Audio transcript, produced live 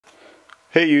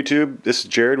Hey YouTube, this is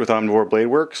Jared with Omnivore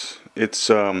Blade-Works. It's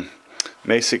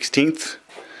May 16th.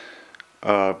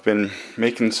 I've been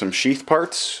making some sheath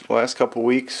parts the last couple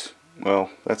weeks. Well,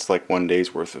 that's like one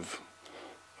day's worth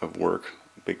of work.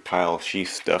 Big pile of sheath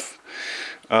stuff.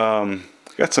 Got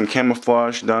some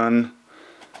camouflage done.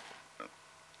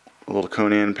 A little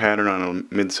Conan pattern on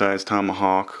a mid-sized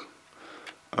tomahawk.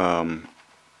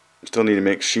 Still need to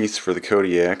make sheaths for the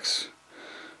Kodiaks.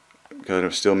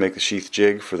 Gotta still make the sheath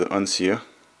jig for the Uncia.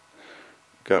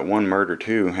 Got one Murder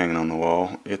 2 hanging on the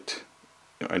wall.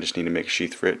 I just need to make a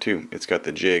sheath for it too. It's got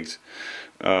the jigs.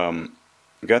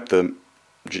 Got the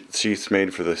sheaths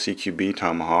made for the CQB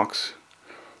tomahawks.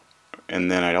 And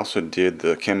then I also did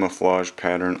the camouflage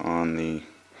pattern on the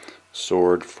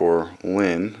sword for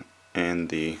Lynn and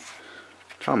the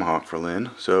tomahawk for Lynn.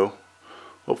 So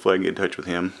hopefully I can get in touch with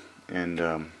him and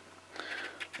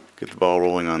get the ball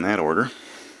rolling on that order.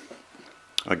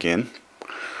 Again,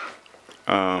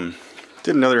 I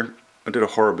did a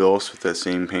horribilis with that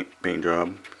same paint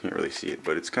job. Can't really see it,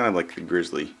 but it's kind of like the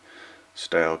grizzly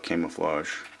style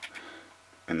camouflage,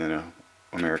 and then a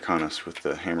Americanus with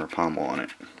the hammer pommel on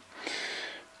it.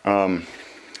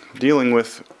 Dealing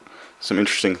with some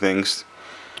interesting things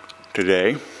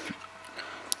today.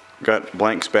 Got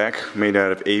blanks back made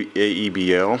out of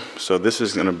AEBL. So this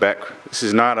is I'm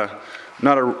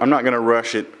not going to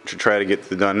rush it to try to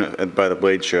get it done by the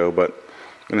blade show, but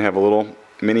I'm going to have a little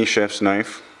mini chef's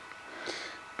knife.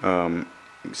 You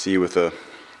can see with a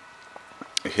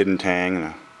hidden tang,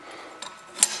 and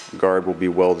a guard will be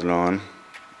welded on.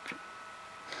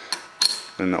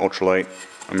 And the ultralight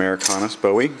Americanus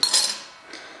Bowie.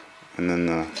 And then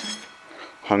the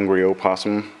Hungry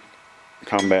Opossum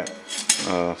Combat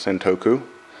Sentoku.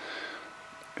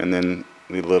 And then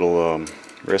the little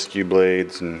rescue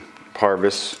blades and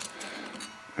Parvis,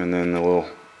 and then the little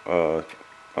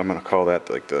I'm gonna call that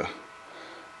like the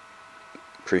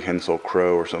prehensile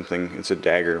crow or something. It's a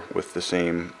dagger with the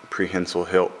same prehensile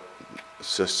hilt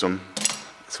system.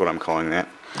 That's what I'm calling that.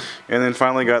 And then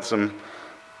finally got some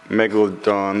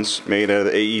megalodons made out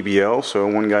of the AEBL. So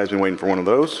one guy's been waiting for one of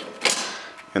those.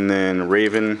 And then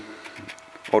Raven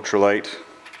ultralight,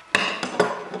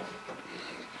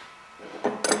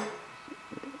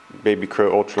 baby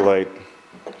crow ultralight,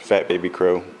 fat baby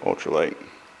crow ultralight.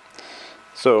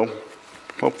 So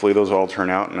hopefully those all turn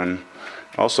out. And then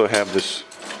I also have this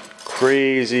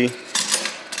crazy,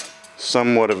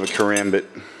 somewhat of a karambit.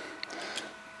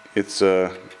 It's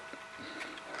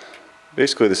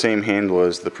basically the same handle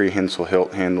as the prehensile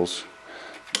hilt handles,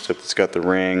 except it's got the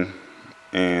ring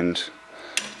and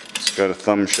it's got a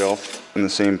thumb shelf in the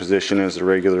same position as the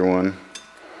regular one.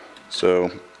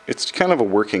 So it's kind of a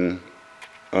working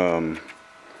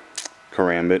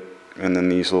karambit, and then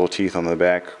these little teeth on the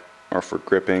back are for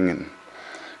gripping, and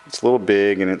it's a little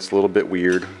big and it's a little bit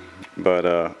weird,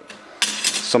 but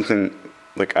something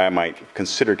like I might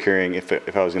consider carrying if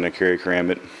I was going to carry a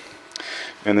karambit.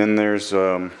 And then there's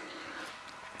a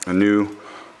new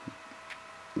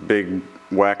big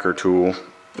whacker tool.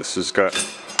 This has got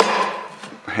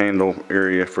a handle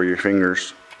area for your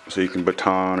fingers, so you can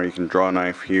baton or you can draw a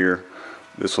knife here.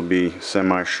 This will be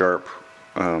semi-sharp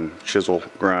chisel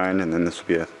grind, and then this will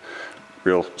be a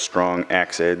real strong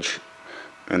axe edge.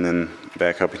 And then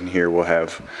back up in here we'll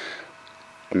have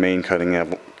a main cutting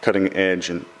edge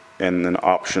and an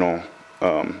optional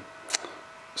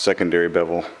secondary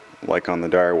bevel like on the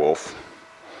direwolf,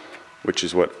 which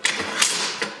is what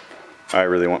I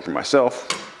really want for myself.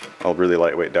 A really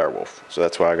lightweight direwolf. So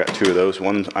that's why I got two of those.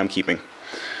 One I'm keeping.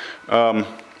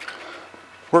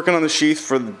 Working on the sheath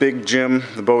for the big Jim,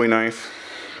 the Bowie knife.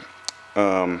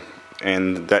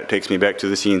 And that takes me back to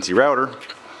the CNC router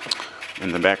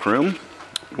in the back room,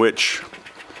 which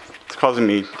is causing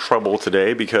me trouble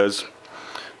today because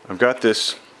I've got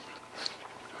this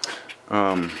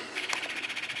alright,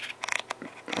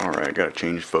 I gotta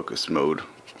change focus mode,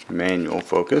 manual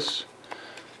focus,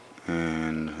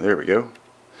 and there we go.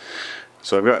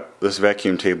 So I've got this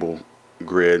vacuum table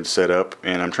grid set up,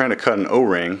 and I'm trying to cut an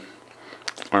O-ring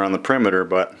around the perimeter,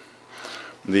 but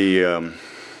the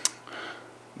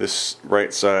this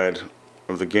right side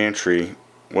of the gantry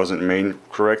wasn't made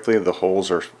correctly. The holes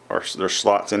there's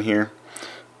slots in here,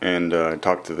 and I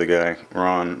talked to the guy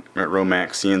Ron at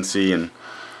Romax CNC, and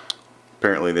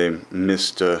apparently they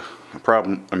missed a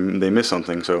problem. They missed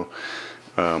something. So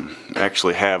I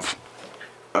actually have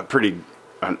a pretty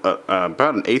about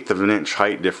 1/8 of an inch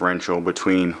height differential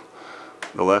between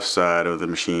the left side of the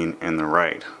machine and the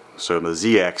right. So the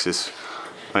Z-axis,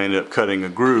 I ended up cutting a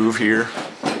groove here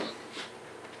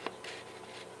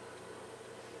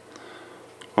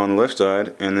on the left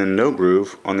side, and then no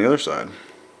groove on the other side.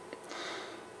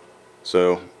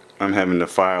 So I'm having to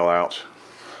file out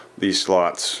these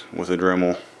slots with a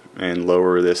Dremel and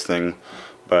lower this thing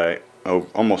by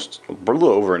almost a little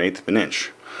over 1/8 of an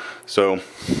inch. So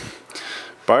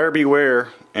buyer beware,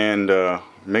 and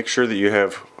make sure that you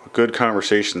have good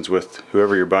conversations with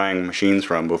whoever you're buying machines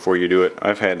from before you do it.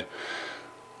 I've had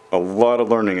a lot of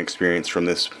learning experience from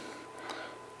this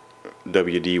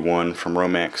WD-1 from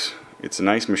Romex. It's a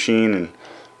nice machine,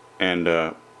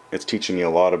 and it's teaching me a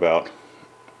lot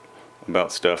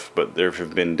about stuff, but there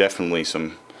have been definitely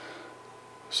some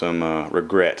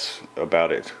regrets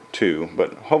about it too.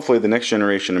 But hopefully the next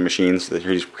generation of machines that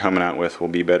he's coming out with will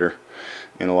be better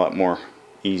and a lot more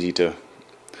easy to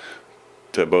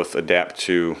both adapt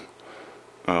to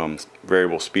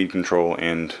variable speed control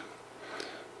and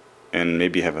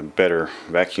maybe have a better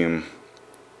vacuum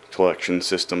collection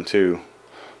system too.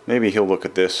 Maybe he'll look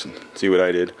at this and see what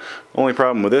I did. Only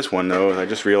problem with this one though is I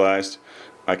just realized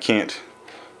I can't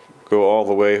go all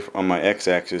the way on my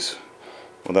x-axis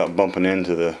without bumping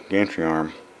into the gantry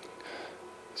arm.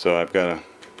 So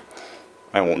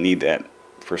I won't need that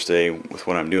per se with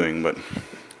what I'm doing, but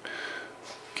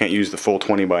can't use the full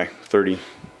 20 by 30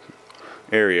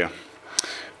 area.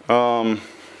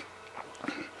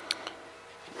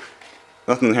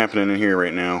 Nothing happening in here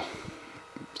right now.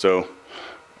 So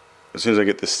as soon as I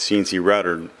get this CNC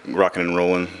router rocking and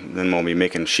rolling, then we'll be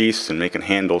making sheaths and making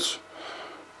handles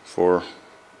for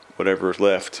whatever is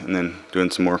left, and then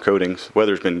doing some more coatings.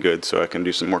 Weather's been good, so I can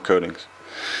do some more coatings.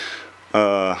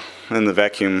 And the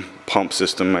vacuum pump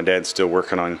system, my dad's still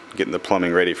working on getting the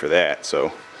plumbing ready for that,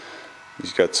 so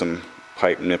he's got some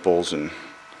pipe nipples and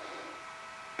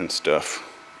stuff.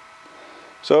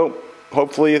 So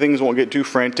hopefully things won't get too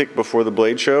frantic before the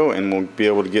blade show, and we'll be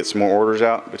able to get some more orders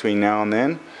out between now and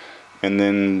then. And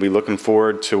then we'll be looking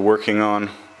forward to working on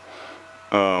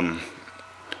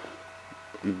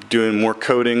doing more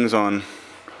coatings on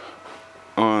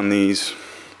these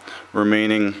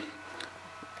remaining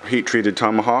heat-treated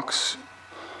tomahawks.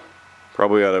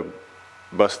 Probably ought to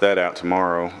bust that out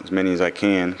tomorrow, as many as I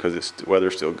can, because the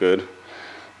weather's still good.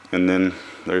 And then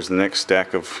there's the next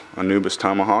stack of Anubis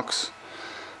tomahawks.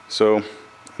 So, and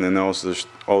then there's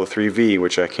all the 3V,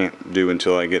 which I can't do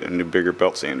until I get a new bigger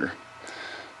belt sander.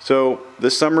 So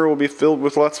this summer will be filled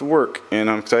with lots of work, and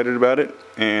I'm excited about it,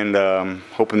 and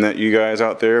hoping that you guys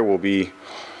out there will be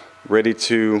ready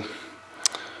to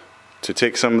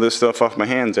take some of this stuff off my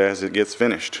hands as it gets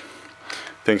finished.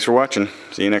 Thanks for watching.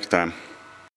 See you next time.